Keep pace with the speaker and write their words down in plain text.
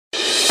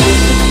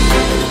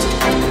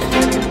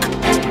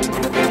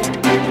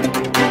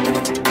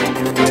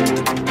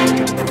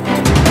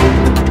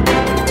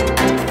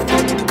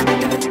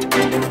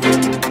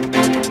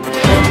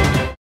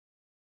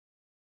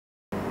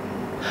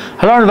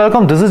Hello and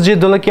welcome, this is Jit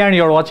Dolakia and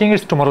you are watching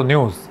It's Tomorrow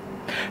News.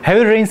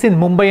 Heavy rains in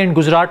Mumbai and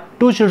Gujarat,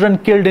 2 children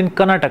killed in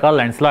Karnataka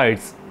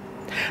landslides.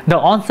 The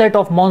onset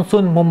of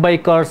monsoon,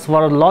 Mumbaikars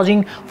were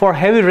lodging for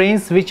heavy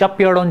rains which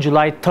appeared on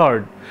July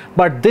 3rd.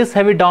 But this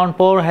heavy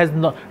downpour has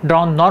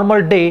drawn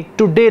normal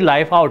day-to-day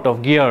life out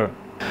of gear.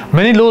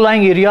 Many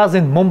low-lying areas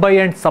in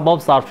Mumbai and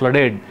suburbs are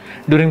flooded.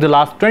 During the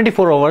last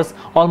 24 hours,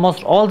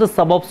 almost all the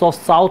suburbs of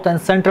South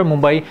and Central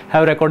Mumbai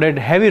have recorded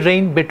heavy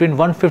rain between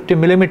 150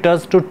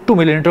 mm to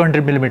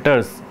 200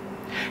 mm.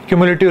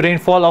 Cumulative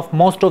rainfall of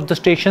most of the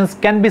stations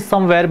can be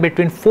somewhere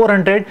between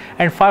 400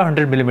 and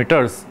 500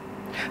 mm.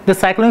 The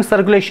cyclonic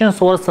circulation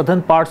over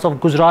southern parts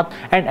of Gujarat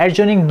and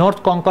adjoining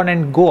North Konkan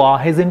and Goa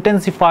has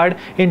intensified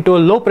into a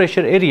low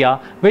pressure area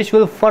which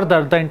will further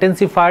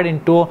intensify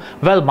into a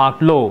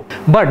well-marked low.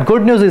 But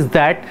good news is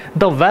that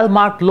the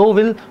well-marked low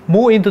will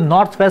move in the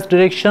northwest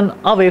direction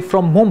away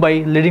from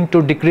Mumbai, leading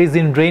to decrease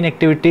in rain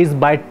activities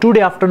by today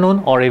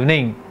afternoon or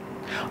evening.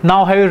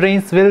 Now heavy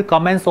rains will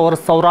commence over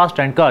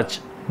Saurashtra and Kutch.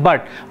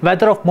 But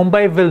weather of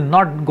Mumbai will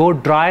not go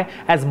dry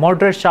as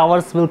moderate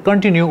showers will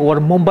continue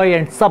over Mumbai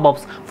and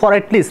suburbs for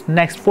at least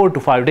next 4 to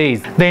 5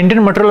 days. The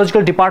Indian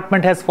Meteorological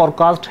Department has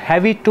forecast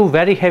heavy to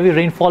very heavy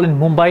rainfall in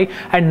Mumbai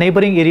and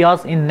neighboring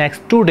areas in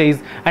next 2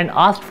 days and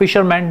asked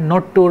fishermen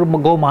not to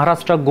go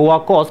Maharashtra Goa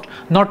coast,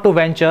 not to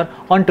venture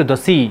onto the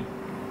sea.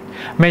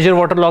 Major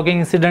waterlogging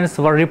incidents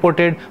were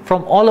reported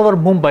from all over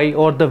Mumbai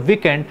over the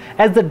weekend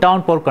as the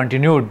downpour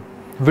continued.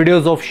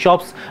 Videos of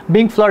shops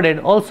being flooded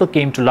also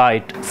came to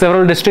light.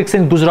 Several districts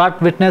in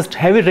Gujarat witnessed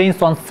heavy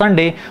rains on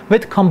Sunday,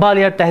 with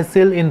Khambhalia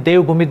Tehsil in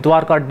Devbhoomi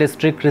Dwarka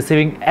district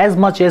receiving as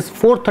much as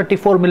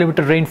 434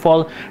 mm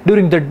rainfall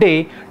during the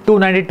day,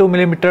 292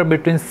 mm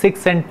between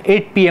 6 and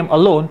 8 p.m.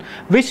 alone,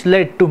 which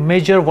led to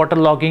major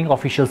waterlogging,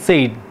 officials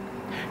said.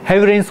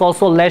 Heavy rains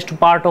also lashed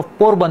part of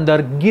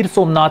Porbandar, Gir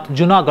Somnath,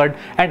 Junagadh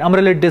and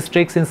Amreli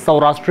districts in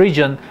Saurashtra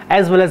region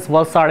as well as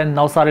Valsad and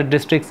Navsari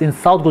districts in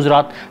South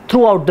Gujarat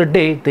throughout the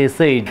day, they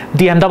said.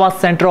 The Ahmedabad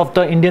center of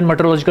the Indian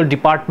Meteorological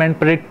Department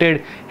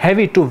predicted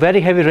heavy to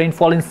very heavy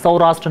rainfall in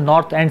Saurashtra,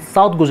 North and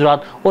South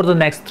Gujarat over the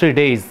next 3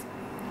 days.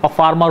 A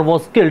farmer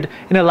was killed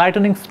in a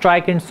lightning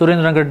strike in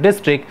Surendranagar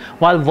district,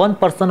 while one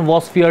person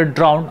was feared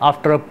drowned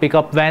after a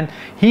pickup van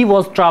he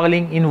was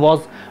travelling in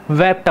was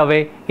swept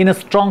away in a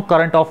strong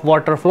current of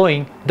water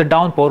flowing, the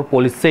downpour,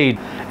 police said.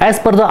 As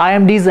per the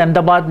IMD's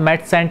Ahmedabad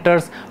Met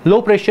Center's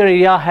low pressure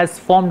area has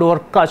formed over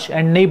Kutch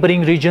and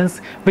neighbouring regions,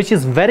 which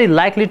is very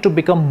likely to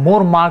become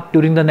more marked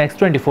during the next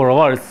 24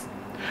 hours.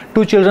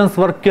 2 children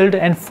were killed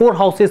and 4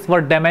 houses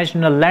were damaged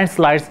in a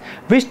landslides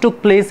which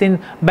took place in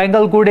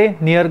Bengalgude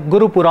near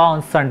Gurupura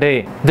on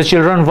Sunday. The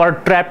children were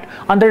trapped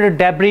under the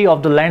debris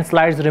of the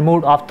landslides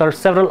removed after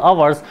several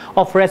hours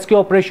of rescue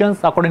operations.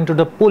 According to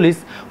the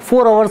police,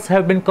 4 hours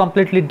have been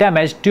completely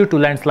damaged due to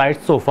landslides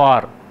so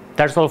far.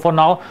 That's all for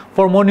now.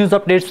 For more news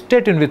updates,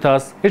 stay tuned with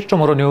us. It's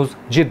Tomorrow News,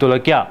 Jit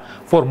Dolakia.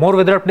 For more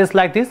weather updates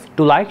like this,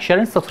 do like, share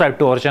and subscribe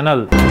to our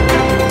channel.